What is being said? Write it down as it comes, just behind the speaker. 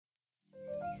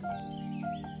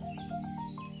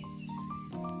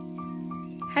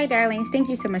Hi darlings, thank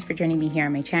you so much for joining me here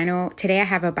on my channel. Today I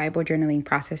have a Bible journaling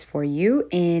process for you.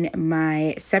 In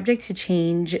my Subject to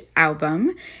Change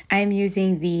album, I'm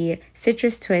using the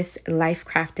Citrus Twist Life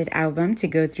Crafted album to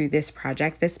go through this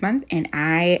project this month, and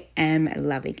I am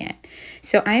loving it.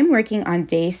 So I am working on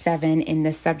day 7 in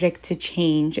the Subject to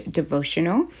Change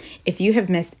devotional. If you have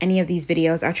missed any of these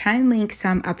videos, I'll try and link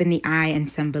some up in the eye and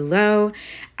some below.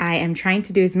 I am trying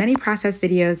to do as many process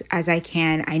videos as I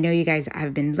can. I know you guys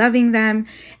have been loving them,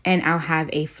 and I'll have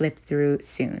a flip through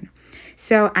soon.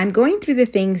 So I'm going through the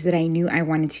things that I knew I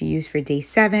wanted to use for day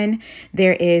 7.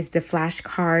 There is the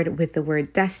flashcard with the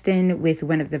word Destined with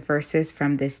one of the verses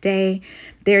from this day.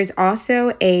 There's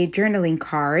also a journaling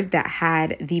card that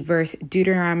had the verse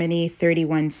Deuteronomy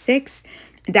 31:6.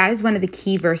 That is one of the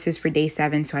key verses for day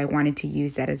 7, so I wanted to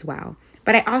use that as well.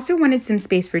 But I also wanted some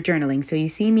space for journaling. So you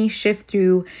see me shift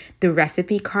through the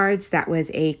recipe cards. That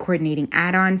was a coordinating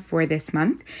add-on for this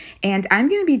month. And I'm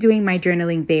going to be doing my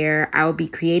journaling there. I'll be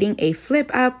creating a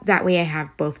flip up. That way I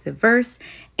have both the verse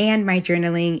and my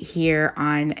journaling here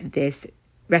on this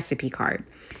recipe card.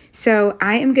 So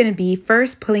I am going to be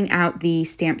first pulling out the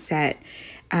stamp set.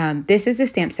 This is the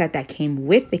stamp set that came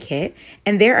with the kit,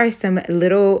 and there are some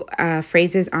little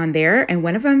phrases on there, and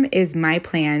one of them is my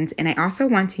plans, and I also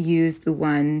want to use the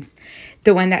one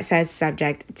that says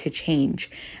subject to change.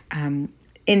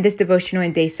 In this devotional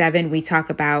in day 7, we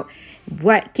talk about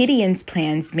what Gideon's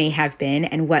plans may have been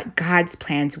and what God's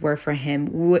plans were for him,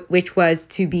 which was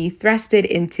to be thrusted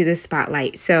into the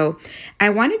spotlight. So I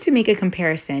wanted to make a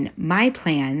comparison. My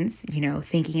plans,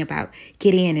 thinking about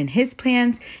Gideon and his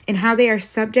plans and how they are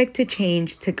subject to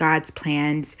change to God's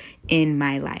plans in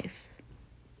my life.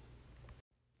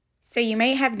 So you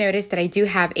may have noticed that I do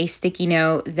have a sticky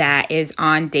note that is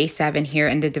on day 7 here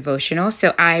in the devotional.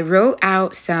 So I wrote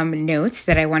out some notes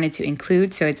that I wanted to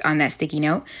include. So it's on that sticky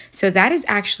note. So that is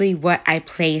actually what I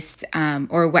placed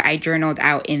or what I journaled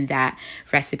out in that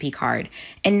recipe card.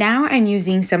 And now I'm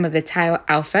using some of the tile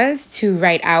alphas to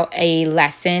write out a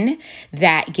lesson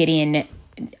that Gideon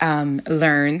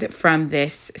learned from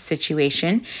this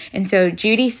situation. And so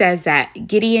Judy says that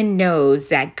Gideon knows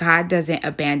that God doesn't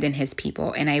abandon his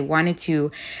people. And I wanted to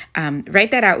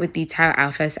write that out with the tile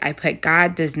alphas. I put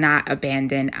God does not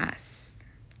abandon us.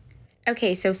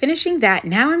 Okay, so finishing that,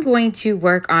 now I'm going to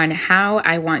work on how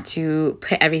I want to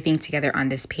put everything together on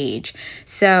this page.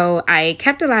 So I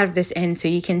kept a lot of this in so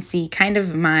you can see kind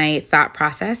of my thought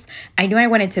process. I knew I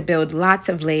wanted to build lots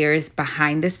of layers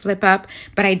behind this flip up,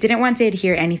 but I didn't want to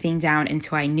adhere anything down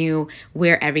until I knew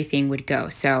where everything would go.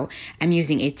 So I'm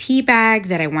using a tea bag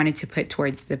that I wanted to put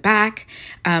towards the back.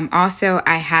 Also,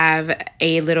 I have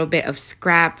a little bit of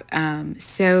scrap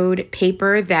sewed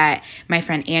paper that my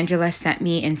friend Angela sent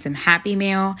me in some Happy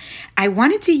Mail. I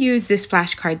wanted to use this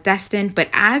flashcard Destined, but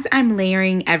as I'm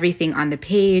layering everything on the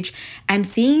page, I'm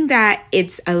seeing that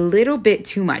it's a little bit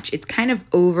too much. It's kind of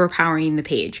overpowering the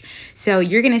page. So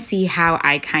you're going to see how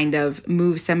I kind of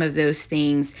move some of those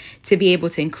things to be able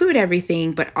to include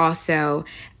everything, but also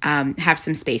have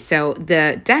some space. So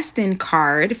the Destined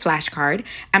card, flashcard,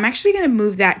 I'm actually going to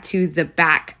move that to the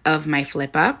back of my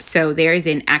flip up. So there's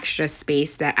an extra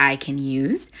space that I can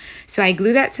use. So I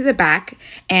glue that to the back,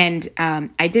 and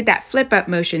I did that flip up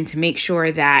motion to make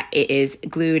sure that it is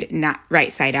glued not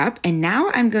right side up. And now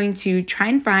I'm going to try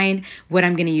and find what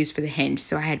I'm going to use for the hinge.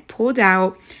 So I had pulled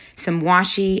out some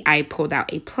washi. I pulled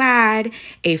out a plaid,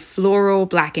 a floral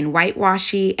black and white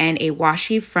washi, and a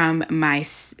washi from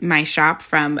my shop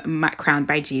from Crowned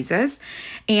by Jesus.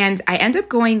 And I end up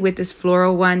going with this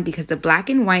floral one because the black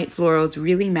and white florals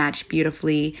really match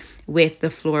beautifully with the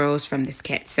florals from this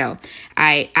kit. So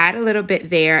I add a little bit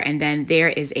there, and then there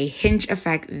is a hinge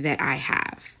effect that I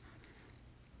have.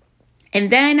 And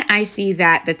then I see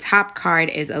that the top card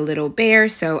is a little bare,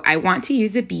 so I want to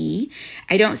use a bee.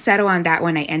 I don't settle on that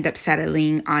one. I end up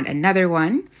settling on another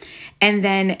one. And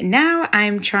then now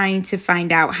I'm trying to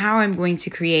find out how I'm going to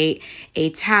create a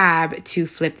tab to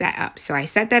flip that up. So I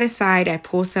set that aside. I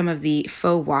pull some of the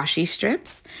faux washi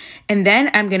strips, and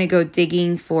then I'm going to go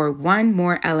digging for one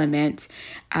more element.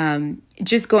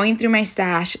 Just going through my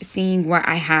stash, seeing what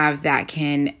I have that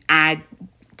can add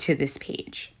to this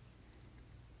page.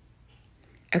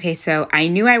 Okay, so I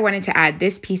knew I wanted to add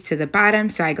this piece to the bottom,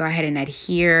 so I go ahead and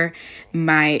adhere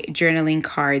my journaling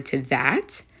card to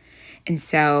that. And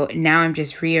so now I'm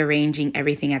just rearranging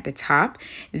everything at the top.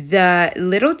 The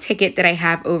little ticket that I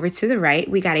have over to the right,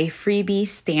 we got a freebie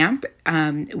stamp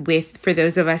for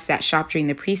those of us that shop during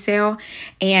the pre-sale.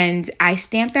 And I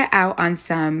stamped that out on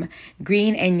some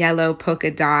green and yellow polka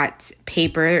dot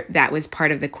paper that was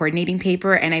part of the coordinating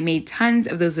paper. And I made tons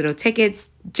of those little tickets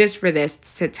just for this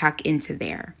to tuck into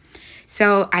there.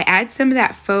 So I add some of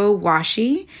that faux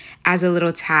washi as a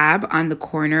little tab on the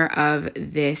corner of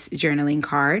this journaling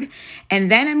card.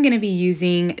 And then I'm going to be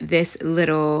using this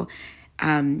little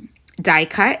die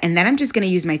cut, and then I'm just going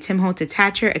to use my Tim Holtz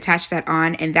attacher, attach that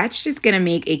on, and that's just going to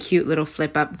make a cute little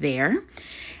flip up there.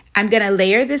 I'm going to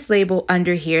layer this label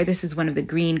under here. This is one of the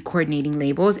green coordinating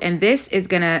labels, and this is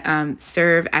going to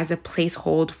serve as a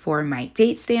placehold for my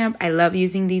date stamp. I love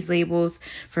using these labels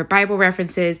for Bible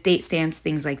references, date stamps,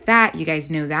 things like that. You guys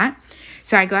know that.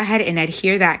 So I go ahead and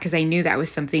adhere that because I knew that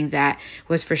was something that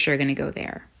was for sure going to go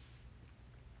there.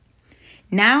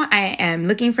 Now I am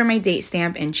looking for my date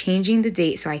stamp and changing the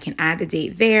date so I can add the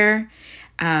date there.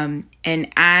 And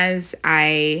as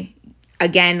I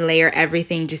again layer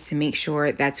everything just to make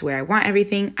sure that's where I want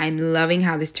everything, I'm loving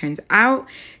how this turns out.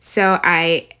 So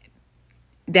I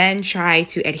then try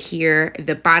to adhere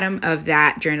the bottom of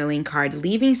that journaling card,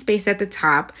 leaving space at the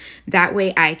top. That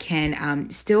way I can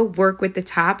still work with the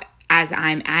top as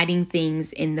I'm adding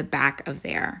things in the back of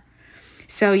there.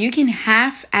 So you can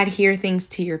half adhere things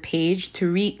to your page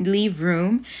to leave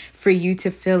room for you to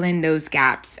fill in those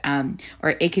gaps.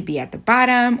 Or it could be at the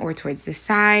bottom or towards the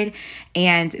side.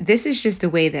 And this is just the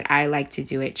way that I like to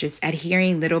do it, just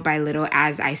adhering little by little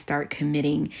as I start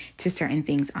committing to certain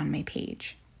things on my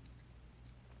page.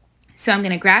 So I'm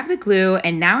going to grab the glue,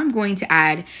 and now I'm going to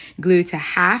add glue to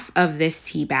half of this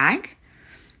tea bag.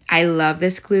 I love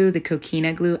this glue, the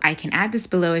coquina glue. I can add this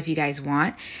below if you guys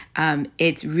want.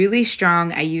 It's really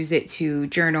strong. I use it to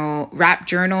wrap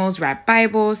journals, wrap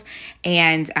Bibles,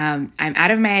 and I'm out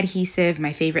of my adhesive,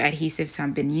 my favorite adhesive, so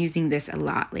I've been using this a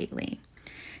lot lately.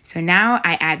 So now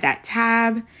I add that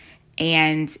tab,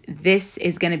 and this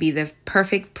is going to be the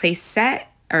perfect place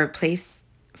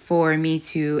for me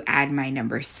to add my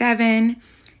number 7.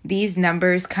 These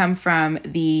numbers come from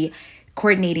the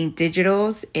Coordinating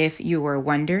Digitals, if you were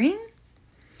wondering.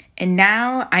 And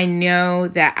now I know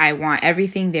that I want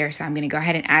everything there, so I'm going to go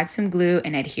ahead and add some glue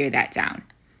and adhere that down.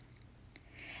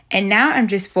 And now I'm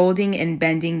just folding and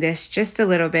bending this just a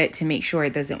little bit to make sure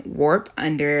it doesn't warp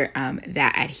under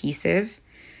that adhesive.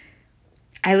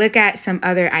 I look at some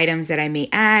other items that I may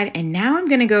add, and now I'm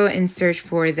going to go and search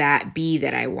for that B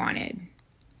that I wanted.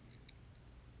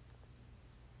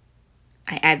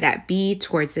 I add that B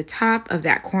towards the top of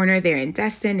that corner there in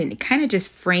Destined, and it kind of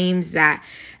just frames that,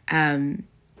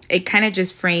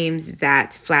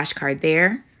 flashcard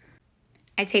there.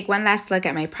 I take one last look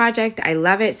at my project. I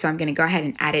love it, so I'm going to go ahead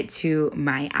and add it to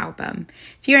my album.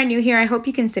 If you are new here, I hope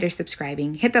you consider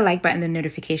subscribing. Hit the like button, the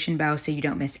notification bell so you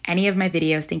don't miss any of my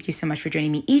videos. Thank you so much for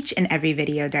joining me each and every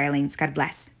video, darlings. God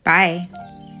bless. Bye.